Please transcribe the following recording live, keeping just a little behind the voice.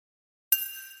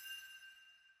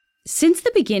Since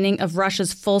the beginning of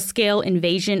Russia's full-scale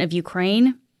invasion of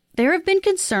Ukraine, there have been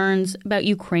concerns about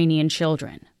Ukrainian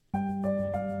children.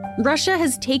 Russia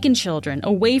has taken children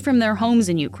away from their homes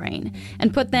in Ukraine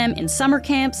and put them in summer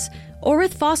camps or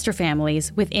with foster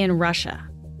families within Russia.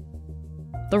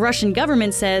 The Russian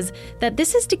government says that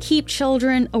this is to keep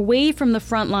children away from the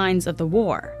front lines of the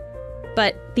war.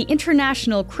 But the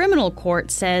International Criminal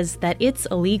Court says that it's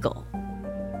illegal.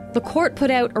 The court put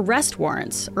out arrest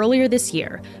warrants earlier this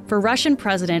year for Russian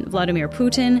President Vladimir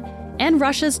Putin and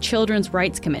Russia's Children's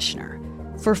Rights Commissioner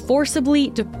for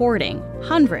forcibly deporting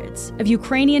hundreds of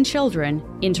Ukrainian children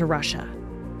into Russia.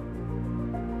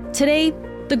 Today,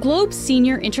 the Globe's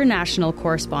senior international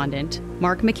correspondent,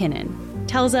 Mark McKinnon,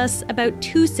 tells us about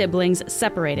two siblings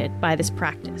separated by this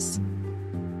practice.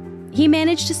 He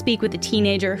managed to speak with a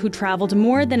teenager who traveled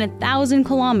more than 1,000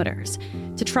 kilometers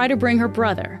to try to bring her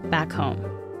brother back home.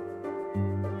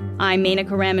 I'm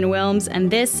Menaka Raman-Wilms,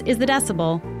 and this is The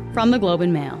Decibel from the Globe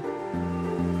and Mail.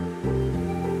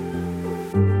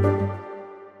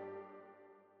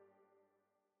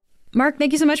 Mark,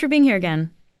 thank you so much for being here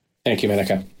again. Thank you,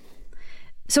 Menaka.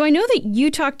 So I know that you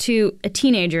talked to a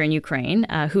teenager in Ukraine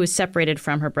who was separated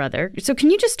from her brother. So can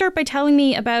you just start by telling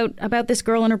me about this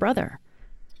girl and her brother?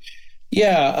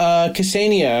 Yeah,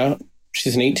 Ksenia,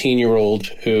 she's an 18-year-old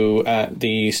who, at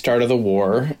the start of the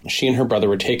war, she and her brother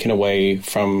were taken away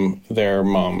from their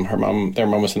mom. Their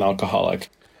mom was an alcoholic.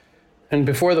 And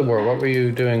before the war, what were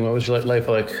you doing? What was your life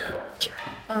like?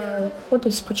 And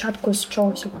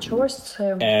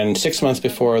 6 months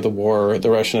before the war,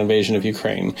 the Russian invasion of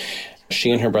Ukraine,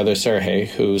 she and her brother Sergei,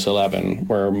 who's 11,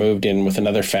 were moved in with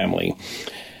another family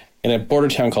in a border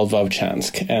town called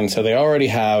Vovchansk. And so they already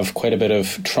have quite a bit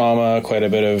of trauma, quite a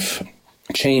bit of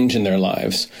change in their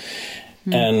lives.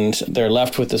 And they're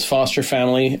left with this foster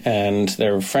family, and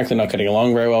they're frankly not getting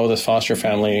along very well with this foster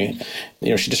family. You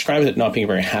know, she describes it not being a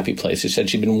very happy place. She said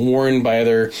she'd been warned by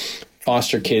other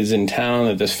foster kids in town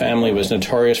that this family was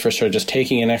notorious for sort of just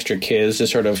taking in extra kids to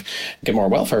sort of get more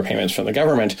welfare payments from the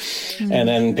government, and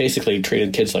then basically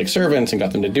treated kids like servants and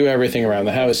got them to do everything around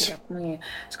the house.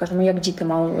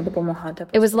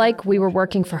 It was like we were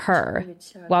working for her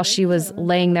while she was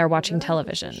laying there watching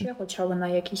television.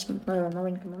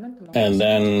 And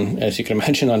then, as you can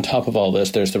imagine, on top of all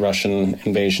this, there's the Russian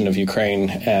invasion of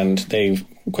Ukraine, and they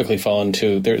quickly fall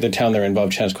into, the town they're in,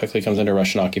 Vovchansk, quickly comes under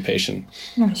Russian occupation.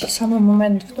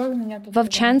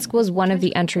 Vovchansk was one of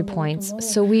the entry points,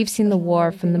 so we've seen the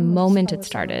war from the moment it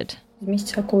started.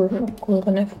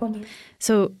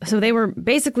 So they were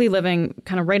basically living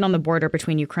kind of right on the border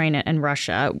between Ukraine and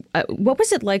Russia. What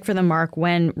was it like for them, Mark,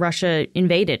 when Russia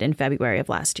invaded in February of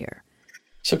last year?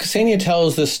 So Ksenia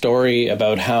tells this story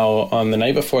about how on the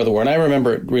night before the war, and I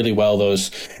remember it really well, those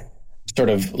sort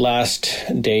of last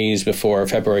days before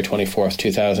February 24th,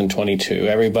 2022,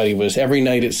 every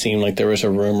night it seemed like there was a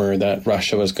rumor that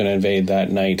Russia was going to invade that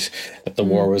night, that the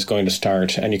war was going to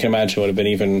start. And you can imagine it would have been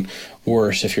even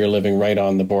worse if you're living right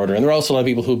on the border. And there are also a lot of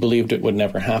people who believed it would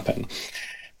never happen.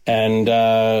 And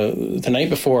the night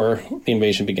before the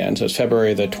invasion began, so it's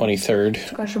February the 23rd.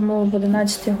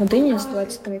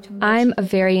 I'm a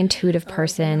very intuitive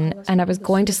person, and I was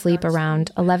going to sleep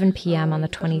around 11 p.m. on the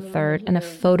 23rd, and a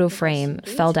photo frame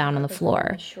fell down on the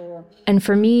floor. And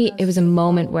for me, it was a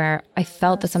moment where I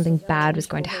felt that something bad was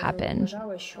going to happen.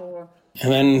 And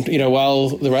then, you know, while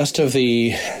the rest of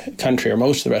the country, or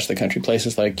most of the rest of the country,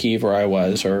 places like Kyiv, where I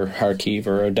was, or Kharkiv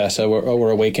or Odessa,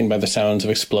 were awakened by the sounds of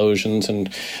explosions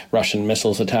and Russian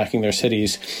missiles attacking their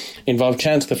cities. In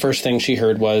Vovchansk, the first thing she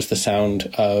heard was the sound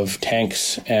of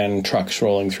tanks and trucks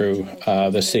rolling through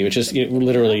the city, which is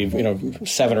literally,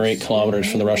 7 or 8 kilometers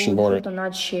from the Russian border.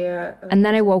 And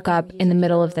then I woke up in the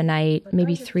middle of the night,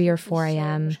 maybe 3 or 4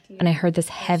 a.m., and I heard this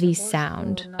heavy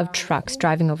sound of trucks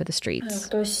driving over the streets.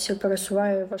 As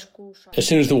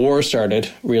soon as the war started,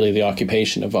 really the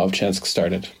occupation of Vovchansk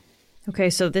started. Okay,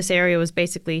 so this area was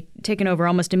basically taken over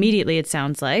almost immediately, it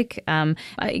sounds like.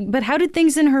 But how did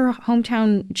things in her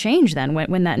hometown change then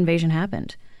when that invasion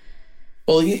happened?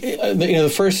 Well,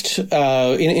 the first,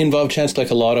 in Vovchansk, like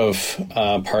a lot of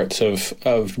parts of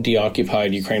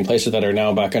deoccupied Ukraine, places that are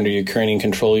now back under Ukrainian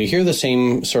control, you hear the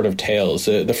same sort of tales.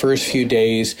 The first few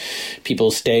days,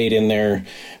 people stayed in their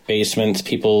basements,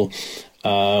 people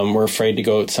were afraid to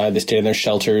go outside. They stayed in their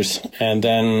shelters. And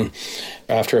then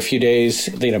after a few days,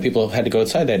 people had to go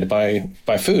outside. They had to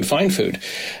buy food, find food.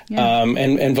 Yeah.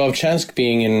 And Vovchansk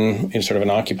being in sort of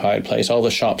an occupied place, all the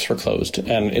shops were closed.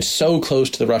 And it's so close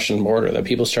to the Russian border that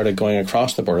people started going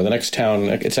across the border. The next town,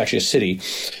 it's actually a city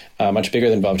much bigger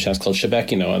than Vovchansk, called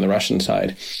Shebekino on the Russian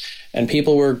side. And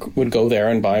people would go there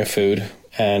and buy food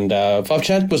And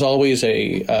Vovchansk was always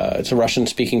it's a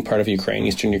Russian-speaking part of Ukraine,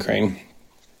 eastern Ukraine.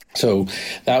 So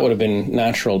that would have been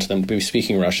natural to them to be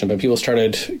speaking Russian. But people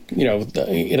started,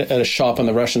 at a shop on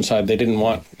the Russian side, they didn't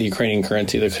want the Ukrainian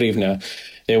currency, the hryvnia.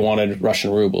 They wanted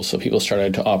Russian rubles. So people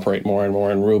started to operate more and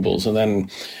more in rubles. And then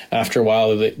after a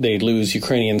while, they lose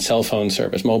Ukrainian cell phone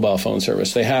service, mobile phone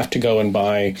service. They have to go and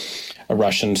buy a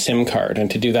Russian SIM card.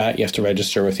 And to do that, you have to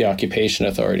register with the occupation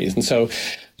authorities. And so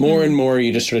more and more,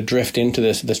 you just sort of drift into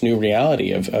this new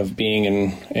reality of being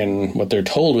in what they're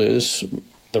told is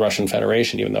the Russian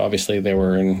Federation, even though obviously they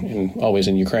were always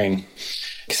in Ukraine.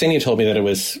 Ksenia told me that it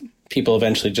was people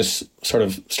eventually just sort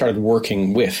of started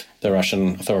working with the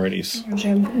Russian authorities.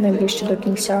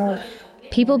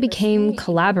 People became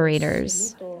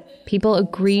collaborators. People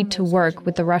agreed to work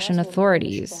with the Russian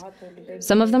authorities.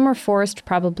 Some of them were forced,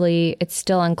 probably. It's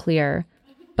still unclear.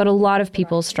 But a lot of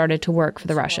people started to work for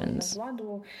the Russians.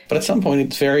 But at some point,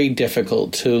 it's very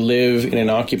difficult to live in an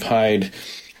occupied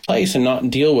place and not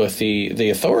deal with the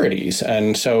authorities.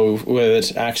 And so whether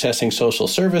it's accessing social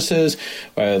services,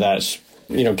 whether that's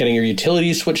getting your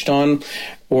utilities switched on,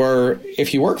 or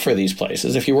if you work for these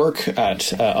places, if you work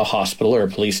at a hospital or a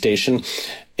police station,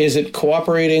 is it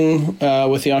cooperating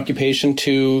with the occupation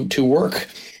to work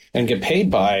and get paid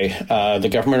by the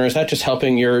government, or is that just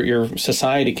helping your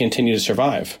society continue to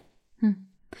survive?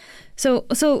 So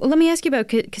let me ask you about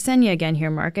Ksenia again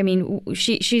here, Mark. I mean,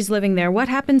 she's living there. What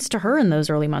happens to her in those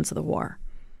early months of the war?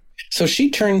 So she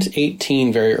turns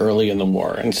 18 very early in the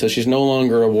war. And so she's no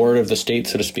longer a ward of the state,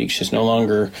 so to speak. She's no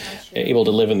longer able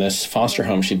to live in this foster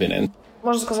home she'd been in.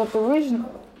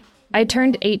 I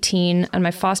turned 18 and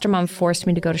my foster mom forced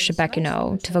me to go to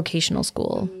Shebekino, to vocational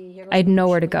school. I had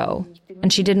nowhere to go.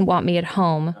 And she didn't want me at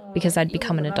home because I'd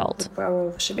become an adult.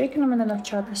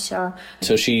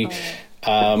 So she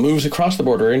moves across the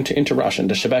border into Russia,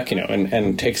 into Shebekino,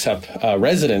 and takes up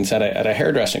residence at a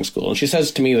hairdressing school. And she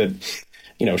says to me that,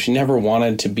 she never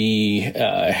wanted to be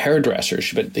a hairdresser,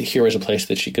 but here was a place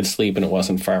that she could sleep, and it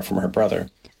wasn't far from her brother.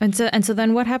 And so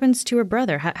then what happens to her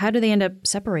brother? How do they end up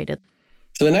separated?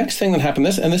 So the next thing that happened,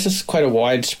 this is quite a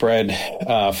widespread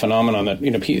phenomenon that,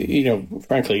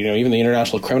 frankly, even the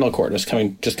International Criminal Court is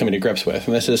coming to grips with.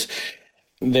 And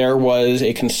there was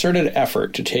a concerted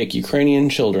effort to take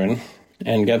Ukrainian children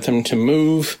and get them to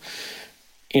move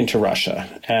into Russia.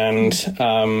 And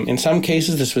in some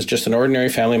cases, this was just an ordinary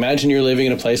family. Imagine you're living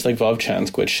in a place like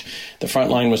Vovchansk, which the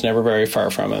front line was never very far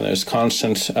from, and there's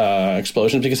constant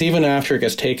explosions, because even after it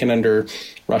gets taken under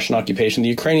Russian occupation, the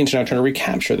Ukrainians are now trying to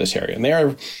recapture this area, and they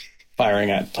are firing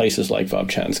at places like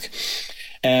Vovchansk.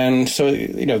 And so,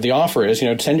 the offer is,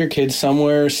 send your kids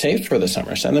somewhere safe for the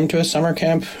summer. Send them to a summer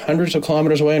camp hundreds of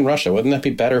kilometers away in Russia. Wouldn't that be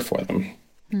better for them?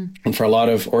 And for a lot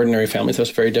of ordinary families,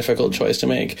 that's a very difficult choice to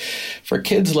make. For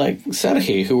kids like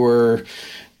Serhiy, who were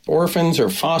orphans or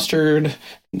fostered,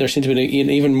 there seems to be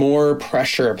even more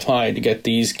pressure applied to get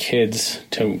these kids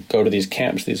to go to these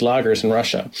camps, these lagers in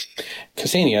Russia.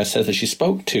 Ksenia says that she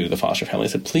spoke to the foster family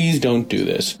and said, please don't do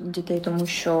this.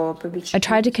 I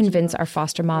tried to convince our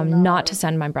foster mom not to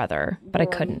send my brother, but I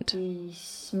couldn't.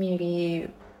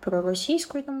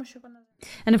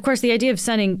 And of course, the idea of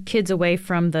sending kids away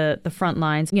from the front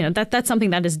lines, that's something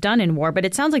that is done in war. But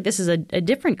it sounds like this is a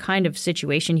different kind of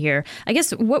situation here. I guess,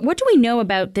 what do we know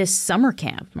about this summer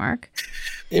camp, Mark?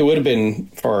 It would have been,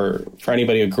 for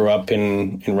anybody who grew up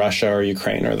in Russia or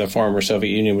Ukraine or the former Soviet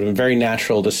Union, it would have been very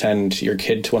natural to send your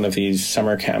kid to one of these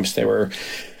summer camps. They were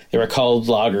called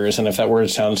lagers, and if that word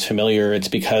sounds familiar, it's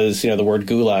because, the word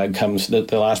gulag comes, the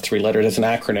last three letters, it's an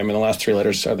acronym, and the last three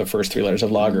letters are the first three letters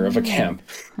of lager, of a camp,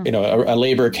 a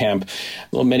labor camp.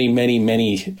 Well, many, many,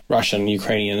 many Russian,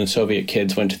 Ukrainian, and Soviet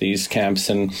kids went to these camps,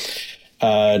 and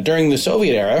during the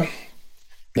Soviet era,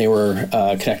 they were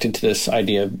connected to this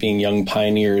idea of being young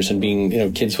pioneers and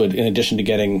being, kids would, in addition to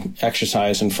getting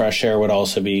exercise and fresh air, would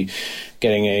also be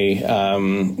getting a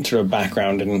sort of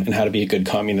background in how to be a good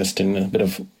communist, and a bit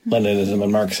of Leninism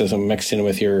and Marxism mixed in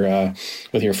with your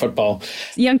football.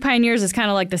 Young pioneers is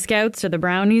kind of like the Scouts or the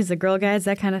Brownies, the Girl Guides,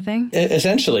 that kind of thing?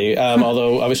 Essentially,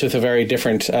 although obviously with a very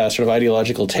different sort of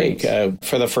ideological take.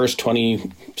 For the first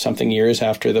 20-something years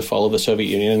after the fall of the Soviet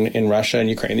Union in Russia and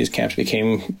Ukraine, these camps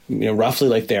became roughly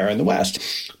like they are in the West.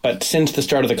 But since the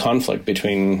start of the conflict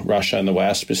between Russia and the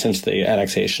West, since the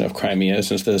annexation of Crimea,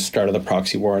 since the start of the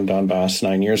proxy war in Donbass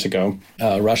 9 years ago,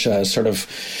 Russia has sort of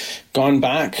gone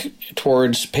back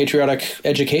towards patriotic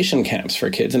education camps for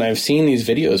kids. And I've seen these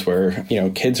videos where,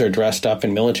 kids are dressed up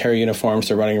in military uniforms,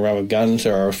 they're running around with guns,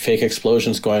 there are fake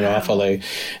explosions going off while they,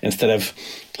 instead of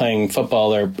playing football,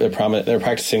 they're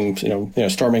practicing,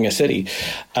 storming a city.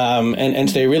 And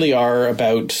they really are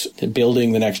about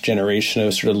building the next generation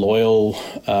of sort of loyal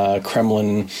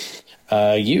Kremlin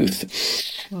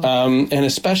youth. And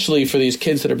especially for these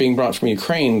kids that are being brought from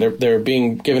Ukraine, they're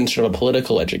being given sort of a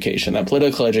political education. That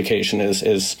political education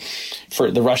is for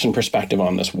the Russian perspective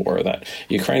on this war, that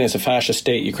Ukraine is a fascist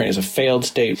state, Ukraine is a failed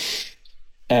state.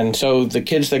 And so the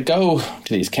kids that go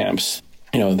to these camps,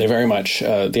 they very much,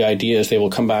 the idea is they will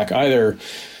come back either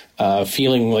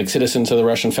feeling like citizens of the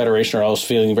Russian Federation or else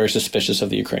feeling very suspicious of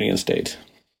the Ukrainian state.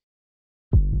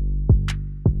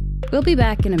 We'll be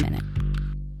back in a minute.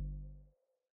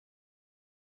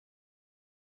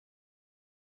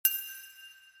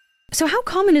 So how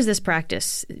common is this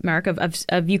practice, Mark,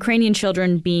 of Ukrainian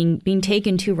children being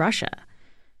taken to Russia?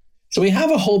 So we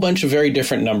have a whole bunch of very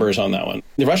different numbers on that one.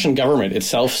 The Russian government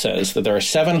itself says that there are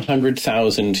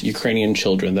 700,000 Ukrainian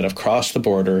children that have crossed the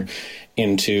border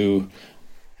into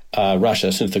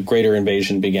Russia since the greater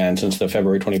invasion began, since the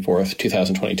February 24th,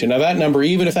 2022. Now that number,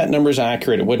 even if that number is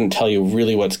accurate, it wouldn't tell you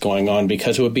really what's going on,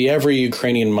 because it would be every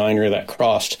Ukrainian minor that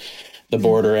crossed the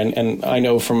border. And I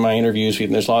know from my interviews,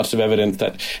 there's lots of evidence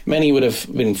that many would have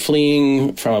been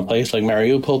fleeing from a place like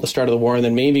Mariupol at the start of the war, and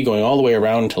then maybe going all the way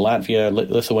around to Latvia,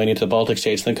 Lithuania, to the Baltic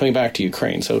states, and then coming back to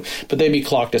Ukraine. So, but they'd be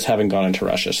clocked as having gone into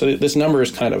Russia. So this number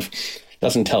is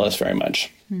doesn't tell us very much.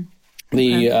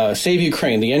 The Save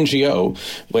Ukraine, the NGO,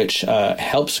 which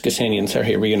helps Ksenia and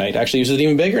Serhiy reunite, actually uses an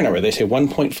even bigger number. They say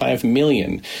 1.5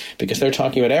 million, because they're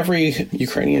talking about every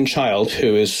Ukrainian child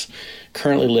who is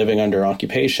currently living under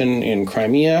occupation in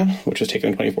Crimea, which was taken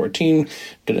in 2014,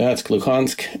 Donetsk,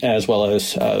 Luhansk, as well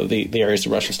as the areas that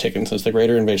Russia's taken since the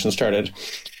greater invasion started.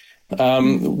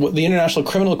 The International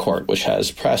Criminal Court, which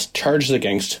has pressed charges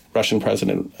against Russian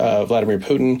President Vladimir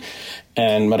Putin,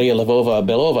 and Maria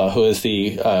Lvova-Belova, who is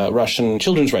the Russian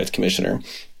Children's Rights Commissioner,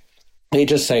 they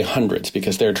just say hundreds,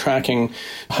 because they're tracking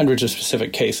hundreds of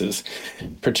specific cases,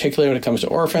 particularly when it comes to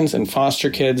orphans and foster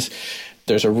kids.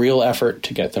 There's a real effort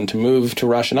to get them to move to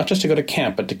Russia, not just to go to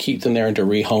camp, but to keep them there and to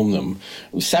rehome them.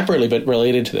 Separately, but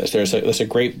related to this, there's a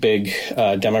great big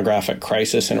demographic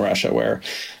crisis in Russia where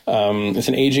it's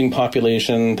an aging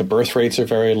population, the birth rates are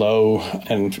very low,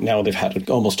 and now they've had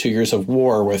almost 2 years of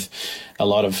war with a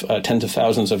lot of tens of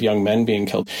thousands of young men being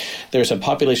killed. There's a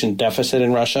population deficit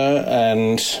in Russia,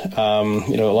 and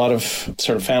a lot of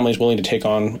sort of families willing to take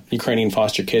on Ukrainian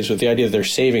foster kids with the idea that they're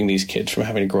saving these kids from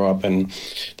having to grow up in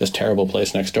this terrible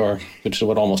place next door, which is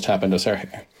what almost happened to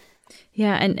Serhiy.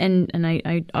 Yeah, and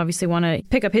I obviously want to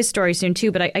pick up his story soon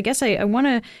too, but I guess I want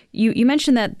to, you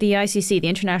mentioned that the ICC, the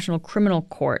International Criminal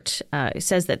Court,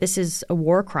 says that this is a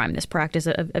war crime, this practice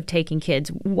of taking kids.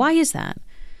 Why is that?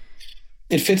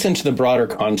 It fits into the broader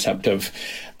concept of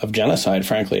genocide,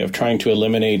 frankly, of trying to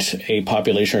eliminate a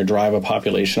population or drive a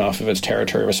population off of its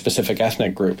territory of a specific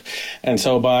ethnic group. And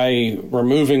so by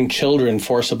removing children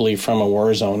forcibly from a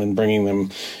war zone and bringing them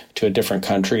to a different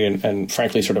country and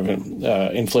frankly, sort of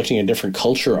inflicting a different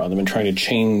culture on them and trying to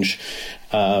change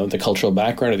the cultural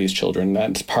background of these children,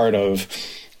 that's part of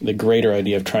the greater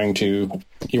idea of trying to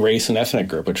erase an ethnic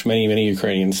group, which many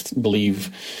Ukrainians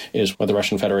believe is what the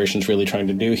Russian Federation is really trying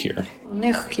to do here.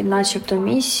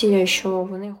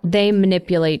 They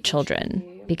manipulate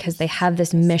children because they have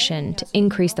this mission to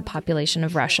increase the population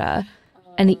of Russia.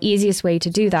 And the easiest way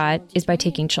to do that is by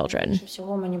taking children. So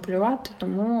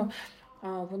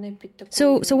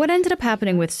what ended up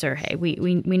happening with Serhiy?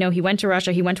 We know he went to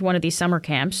Russia, he went to one of these summer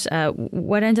camps.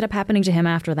 What ended up happening to him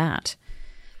after that?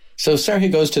 So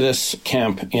Serhiy goes to this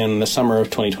camp in the summer of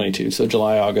 2022, so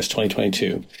July, August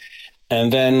 2022.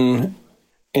 And then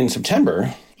in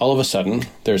September, all of a sudden,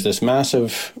 there's this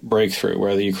massive breakthrough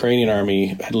where the Ukrainian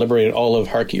army had liberated all of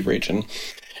Kharkiv region,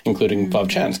 including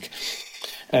Vovchansk.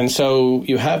 And so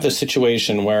you have this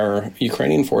situation where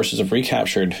Ukrainian forces have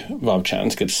recaptured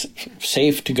Vovchansk. It's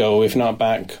safe to go, if not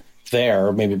back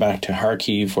there, maybe back to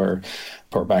Kharkiv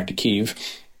or back to Kyiv.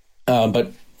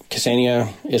 But Ksenia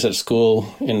is at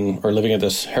school or living at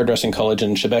this hairdressing college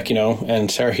in Shebekino, and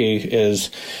Serhiy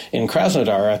is in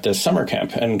Krasnodar at this summer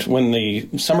camp. And when the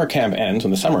summer camp ends,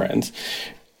 when the summer ends,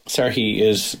 Serhiy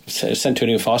is sent to a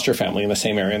new foster family in the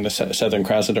same area in the southern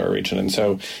Krasnodar region. And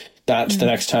so that's the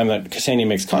next time that Ksenia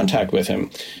makes contact with him.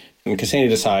 And Ksenia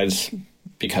decides,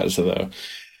 because of the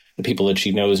people that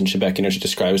she knows in Shebekino, she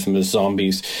describes them as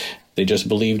zombies. They just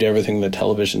believed everything the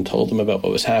television told them about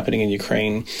what was happening in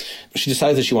Ukraine. She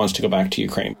decides that she wants to go back to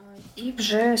Ukraine.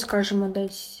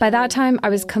 By that time, I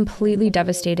was completely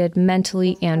devastated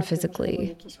mentally and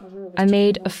physically. I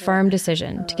made a firm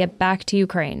decision to get back to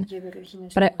Ukraine,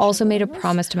 but I also made a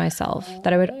promise to myself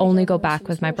that I would only go back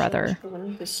with my brother.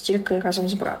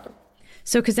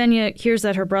 So Ksenia hears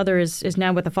that her brother is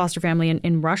now with a foster family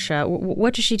in Russia.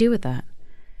 What does she do with that?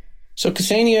 So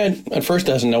Ksenia at first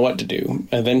doesn't know what to do.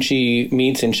 And then she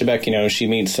meets in Shebekino, she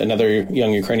meets another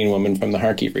young Ukrainian woman from the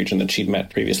Kharkiv region that she'd met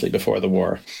previously before the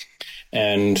war.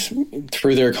 And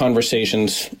through their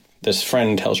conversations, this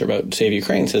friend tells her about Save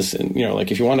Ukraine, says,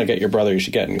 if you want to get your brother, you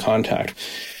should get in contact.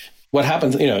 What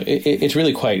happens, it's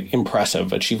really quite impressive.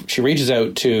 But she reaches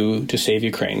out to Save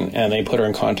Ukraine, and they put her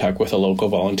in contact with a local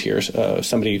volunteer,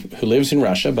 somebody who lives in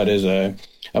Russia, but is a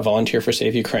volunteer for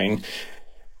Save Ukraine.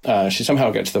 She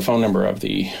somehow gets the phone number of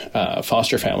the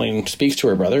foster family and speaks to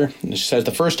her brother. And she says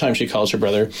the first time she calls her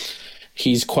brother,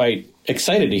 he's quite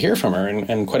excited to hear from her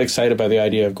and quite excited by the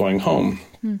idea of going home.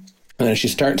 And then she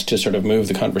starts to sort of move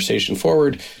the conversation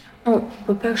forward.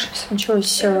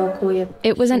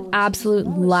 It was an absolute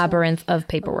labyrinth of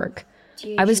paperwork.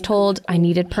 I was told I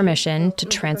needed permission to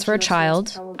transfer a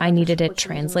child. I needed it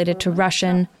translated to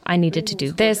Russian. I needed to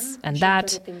do this and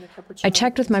that. I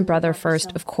checked with my brother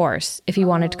first, of course, if he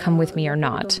wanted to come with me or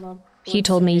not. He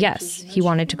told me yes, he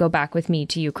wanted to go back with me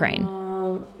to Ukraine.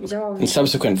 In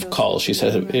subsequent calls, she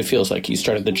says it feels like he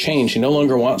started to change. He no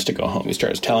longer wants to go home. He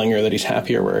starts telling her that he's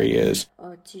happier where he is.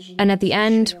 And at the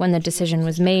end, when the decision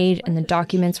was made and the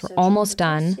documents were almost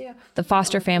done, the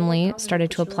foster family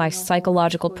started to apply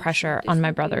psychological pressure on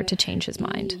my brother to change his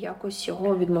mind.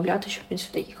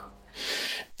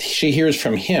 She hears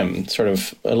from him sort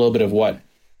of a little bit of what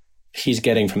he's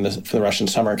getting from the Russian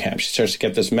summer camp. She starts to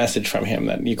get this message from him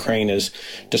that Ukraine is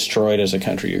destroyed as a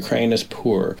country. Ukraine is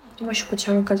poor.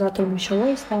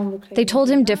 They told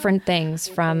him different things,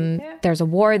 from there's a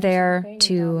war there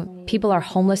to people are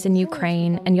homeless in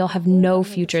Ukraine and you'll have no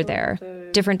future there.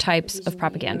 Different types of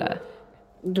propaganda.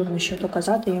 And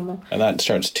that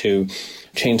starts to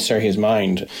change Serhiy's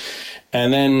mind.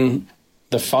 And then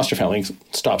the foster family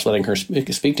stops letting her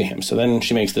speak to him. So then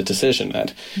she makes the decision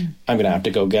that I'm going to have to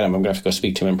go get him. I'm going to have to go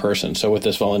speak to him in person. So with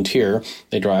this volunteer,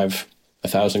 they drive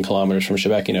 1,000 kilometers from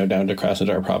Shebekino down to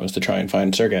Krasnodar province to try and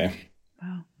find Sergei.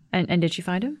 Wow. And did she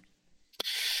find him?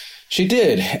 She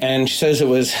did. And she says it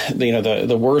was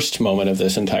the worst moment of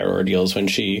this entire ordeal is when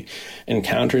she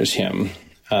encounters him.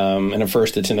 And at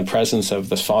first it's in the presence of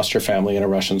this foster family and a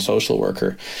Russian social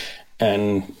worker.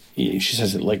 And she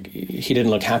says that he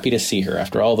didn't look happy to see her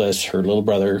after all this. Her little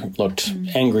brother looked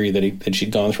angry that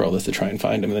she'd gone through all this to try and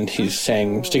find him. And then he's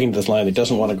sticking to this line that he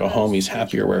doesn't want to go home. He's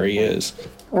happier where he is.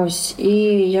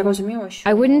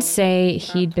 I wouldn't say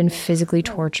he'd been physically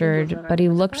tortured, but he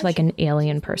looked like an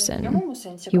alien person.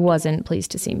 He wasn't pleased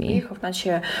to see me.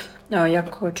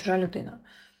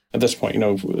 At this point,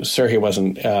 Serhiy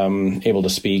wasn't able to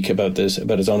speak about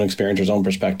his own experience, his own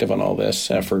perspective on all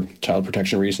this for child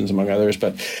protection reasons, among others.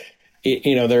 But,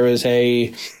 there was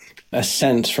a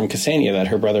sense from Ksenia that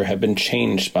her brother had been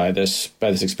changed by this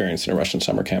experience in a Russian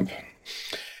summer camp.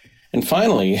 And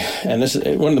finally, and this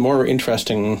is one of the more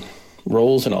interesting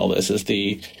roles in all this, is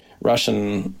the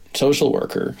Russian social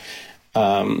worker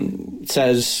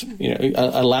says,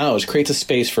 creates a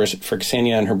space for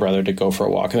Ksenia and her brother to go for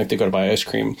a walk. I think they go to buy ice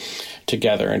cream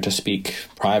together and to speak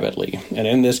privately. And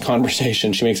in this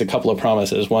conversation, she makes a couple of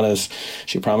promises. One is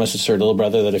she promises her little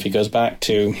brother that if he goes back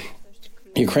to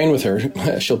Ukraine with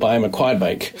her, she'll buy him a quad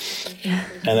bike.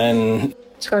 And then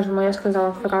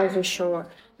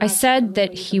I said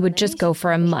that he would just go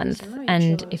for a month,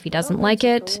 and if he doesn't like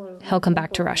it, he'll come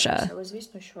back to Russia.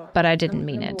 But I didn't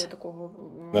mean it.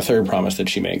 The third promise that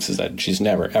she makes is that she's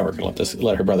never, ever going to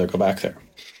let her brother go back there.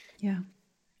 Yeah.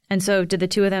 And so did the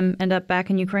two of them end up back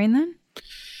in Ukraine then?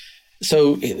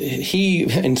 So he,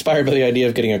 inspired by the idea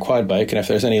of getting a quad bike, and if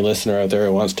there's any listener out there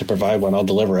who wants to provide one, I'll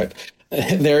deliver it.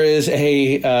 There is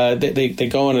they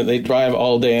go and they drive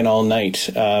all day and all night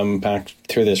back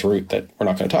through this route that we're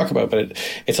not going to talk about, but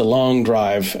it's a long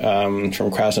drive from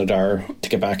Krasnodar to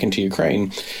get back into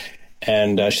Ukraine.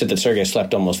 And she said that Sergei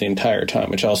slept almost the entire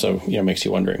time, which also makes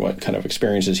you wondering what kind of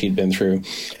experiences he'd been through.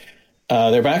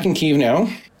 They're back in Kyiv now.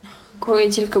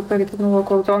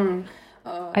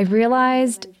 I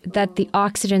realized that the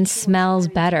oxygen smells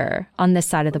better on this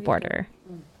side of the border.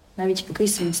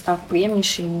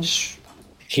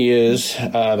 He is,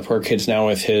 the poor kid's now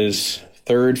with his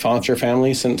third foster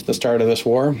family since the start of this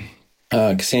war.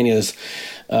 Ksenia's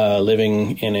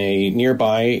living in a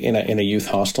nearby in a youth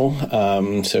hostel,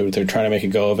 so they're trying to make a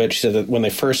go of it. She said that when they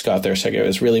first got there, Sergei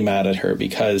was really mad at her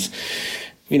because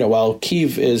while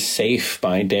Kyiv is safe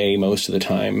by day most of the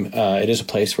time, it is a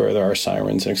place where there are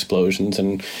sirens and explosions,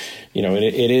 and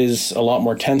it is a lot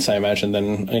more tense, I imagine,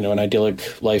 than an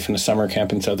idyllic life in a summer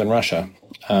camp in southern Russia.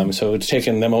 So it's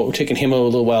taken him a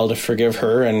little while to forgive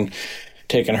her, and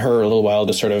taken her a little while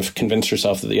to sort of convince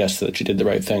herself that she did the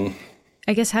right thing.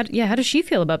 I guess how does she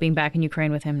feel about being back in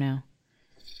Ukraine with him now?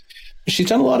 She's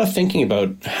done a lot of thinking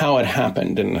about how it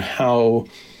happened and how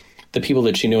the people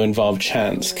that she knew in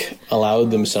Vovchansk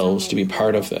allowed themselves to be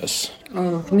part of this.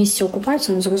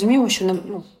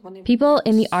 People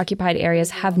in the occupied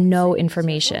areas have no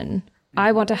information.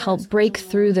 I want to help break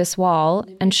through this wall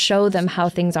and show them how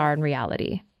things are in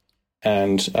reality.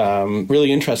 And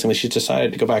really interestingly, she's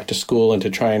decided to go back to school and to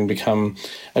try and become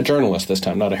a journalist this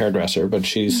time, not a hairdresser. But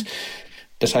she's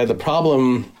decided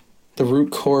the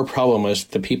root core problem was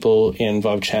the people in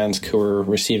Vovchansk who were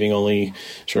receiving only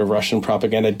sort of Russian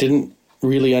propaganda didn't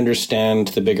really understand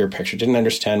the bigger picture, didn't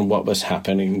understand what was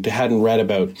happening, hadn't read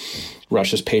about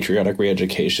Russia's patriotic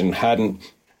re-education, hadn't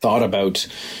thought about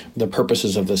the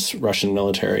purposes of this Russian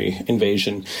military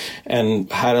invasion,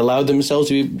 and had allowed themselves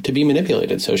to be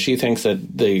manipulated. So she thinks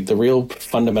that the real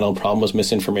fundamental problem was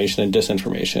misinformation and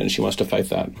disinformation, and she wants to fight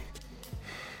that.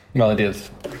 Молодец.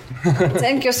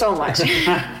 Thank you so much.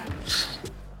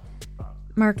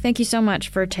 Mark, thank you so much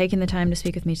for taking the time to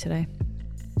speak with me today.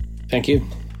 Thank you.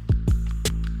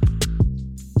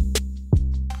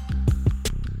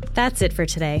 That's it for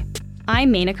today.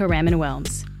 I'm Menaka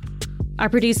Raman-Wilms. Our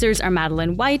producers are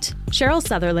Madeline White, Cheryl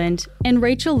Sutherland, and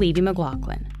Rachel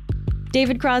Levy-McLaughlin.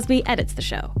 David Crosby edits the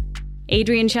show.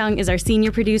 Adrian Chung is our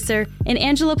senior producer, and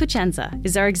Angela Pacenza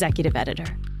is our executive editor.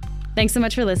 Thanks so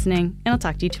much for listening, and I'll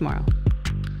talk to you tomorrow.